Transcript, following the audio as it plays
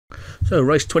So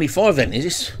race 25 then, is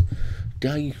this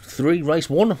day 3, race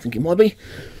 1? I think it might be.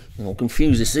 I'm all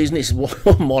confused this season. It's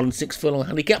 1 mile and 6 furlong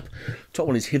handicap. Top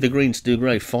one is Hither Green, Stu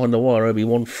Gray, Find the Wire,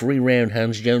 Obi-Wan, Free Round,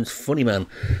 Hans Jones, Funny Man,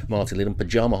 Martin Lidham,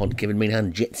 Pajama Hunt, Kevin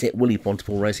Meanhan, Jet Set, Willie,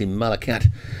 Totepool Racing,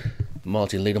 Malacat,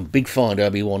 Martin Lidham, Big Find,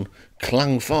 Obi-Wan,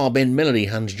 Clang Far, Ben Melody,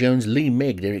 Hans Jones, Lee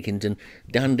Meg, Derek Hinton,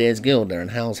 Dan Dare's Girl,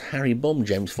 Darren Howells, Harry Bomb,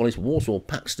 James Follis, Warsaw,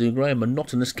 Pat, Stu Gray,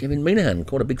 Monotonous, Kevin Meanhan.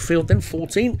 Quite a big field then,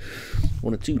 14.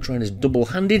 1 or 2 trainers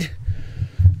double-handed.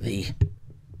 The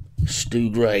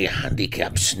Stu Gray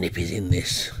handicap snip is in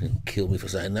this. He'll kill me for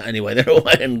saying that. Anyway, they're all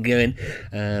going.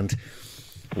 And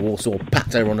Warsaw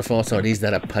Pat over on the far side. Is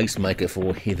that a pacemaker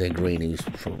for Hither Green, who's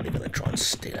probably going to try and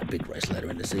steal a big race later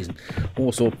in the season?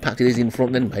 Warsaw Pat is in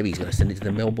front then. Maybe he's going to send it to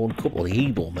the Melbourne Cup or the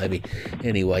E-Ball, maybe.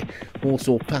 Anyway,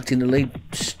 Warsaw Pat in the lead.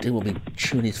 Still will be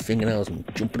chewing his fingernails and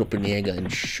jumping up in the air going,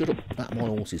 shut up, back my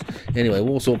horses. Anyway,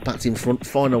 Warsaw Pat's in front.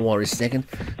 Final Wire is second.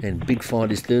 Then Big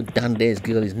Find is third. Dan Dare's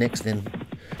Girl is next. Then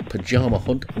Pajama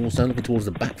Hunt also looking towards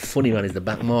the back. Funny Man is the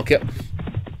back marker.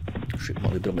 It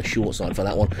might be a bit on the short side for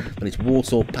that one, but it's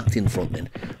Warsaw Pat in front then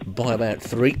by about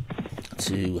 3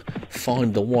 to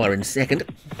Find the Wire in second,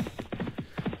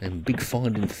 and Big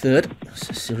Find in third.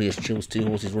 Serious Chills, 2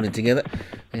 horses running together,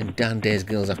 and Dan Dare's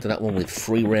Girls after that one with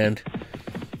Free Round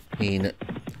in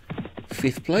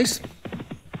 5th place.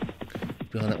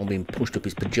 Behind that one being pushed up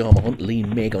is Pajama Hunt, Lee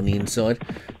Meg on the inside,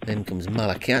 then comes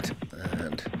Malacat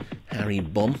and Harry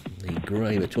Bomb. The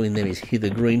grey between them is Hither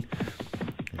Green.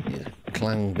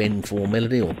 Clang Ben for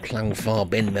Melody, or Clang Far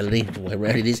Ben Melody, where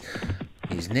round it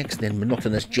is next. Then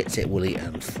Monotonous, Jet Set Willie,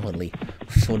 and finally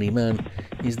Funny Man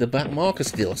is the back marker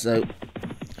still. So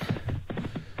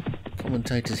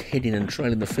commentators heading and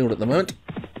trailing the field at the moment,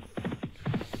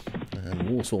 and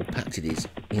Warsaw Pat it is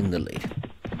in the lead.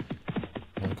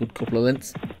 A good couple of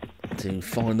lengths to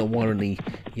Find the Wire in the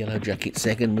yellow jacket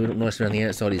second. Moved up nicely around the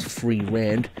outside is Free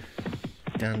Round.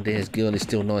 Dan Dare's Girl is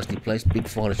still nicely placed. Big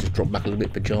Find has just dropped back a little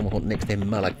bit. Pajama Hunt next, then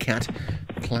Malacat.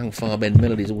 Clang Far Ben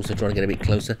Melody is also trying to get a bit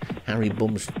closer. Harry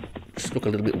Bum's stuck a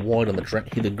little bit wide on the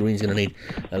track. Hither Green's going to need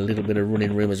a little bit of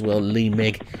running room as well. Lee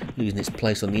Meg losing its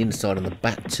place on the inside, on the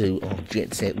back 2 of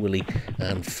Jet Set Willie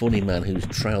and Funny Man, who's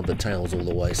trailed the tails all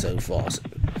the way so far. So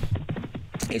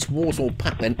it's Warsaw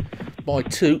Pat then by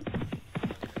 2.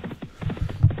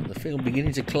 The field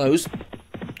beginning to close.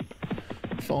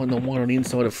 Find the Wire on the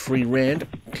inside of Free Round.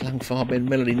 Clang Far Ben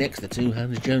Melody next. The 2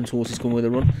 Hans Jones horses coming with a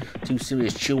run. 2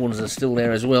 Serious Chill ones are still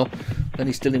there as well. Then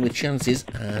he's still in with chances,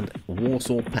 and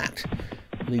Warsaw Pat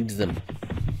leads them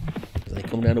as they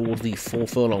come down towards the 4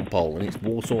 furlong pole, and it's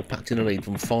Warsaw Pat in the lead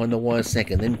from Find the Wire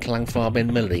second, then Clang Far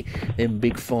Ben Melody, then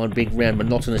Big Find, Big Round.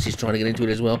 Monotonous is trying to get into it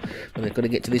as well, and they've got to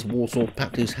get to this Warsaw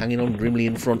Pat who's hanging on grimly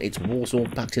in front. It's Warsaw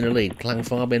Pat in the lead. Clang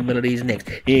Far Ben Melody is next.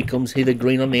 Here comes Hither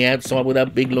Green on the outside with a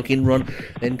big looking run.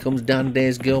 Then comes Dan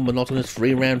Dare's Girl, Monotonous,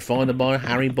 Free Round, Find the Wire,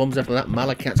 Harry Bums after that.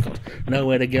 Malacat's got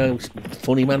nowhere to go.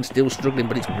 Funny Man still struggling,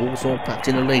 but it's Warsaw Pat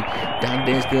in the lead. Dan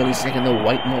Dare's Girl is second. The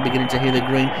weight might be getting to Hither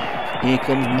Green. Here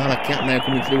comes Malacat now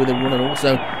coming through with a run, and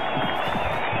also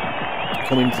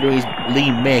coming through is Lee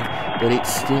Meg, but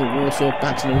it's still Warsaw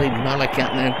Pat in the lead.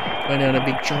 Malacat now going down a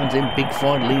big chance in. Big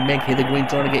Find, Lee Meg, Hither Green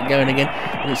trying to get going again,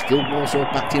 and it's still Warsaw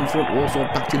Pat in front. Warsaw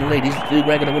Pat in the lead. Is Stu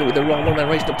Gray going to win it with the wrong one? They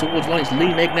raced up towards line. It's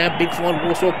Lee Meg now. Big Find,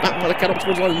 Warsaw Pat, Malacat up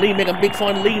towards line. Lee Meg and Big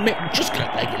Find. Lee Meg just going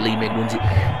to take it. Lee Meg wins it.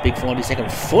 Big Find is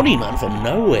second. Funny Man from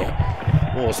nowhere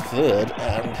was third,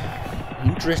 and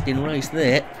interesting race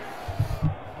there.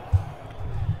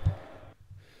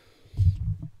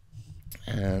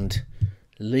 And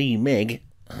Lee Meg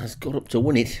has got up to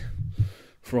win it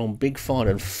from Big Find,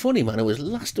 and Funny Man, who was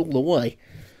last all the way,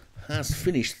 has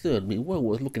finished third. I mean, well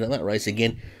worth looking at that race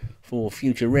again for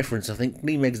future reference, I think.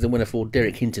 Lee Meg's the winner for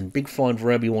Derek Hinton. Big Find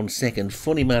for Obi-Wan second.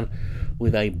 Funny Man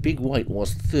with a big weight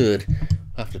was third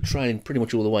after trailing pretty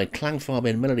much all the way. Clang Far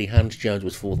Ben Melody, Hans Jones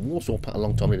was fourth. Warsaw Pat a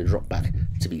long time later dropped back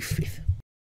to be 5th.